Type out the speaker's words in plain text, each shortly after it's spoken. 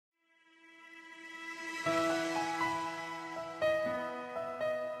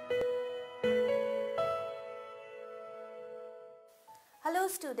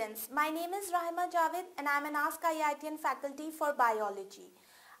students, my name is Raheema Javeed and I am an askIITian faculty for biology.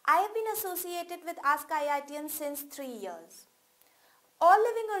 I have been associated with askIITians since 3 years. All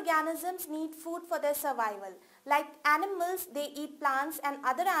living organisms need food for their survival. Like animals, they eat plants and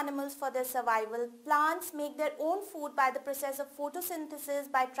other animals for their survival. Plants make their own food by the process of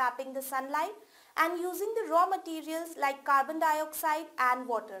photosynthesis by trapping the sunlight and using the raw materials like carbon dioxide and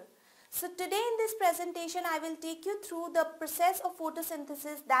water. So today in this presentation, I will take you through the process of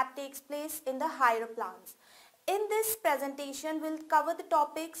photosynthesis that takes place in the higher plants. In this presentation, we'll cover the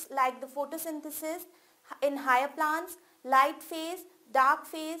topics like the photosynthesis in higher plants, light phase, dark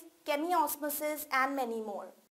phase, chemiosmosis and many more.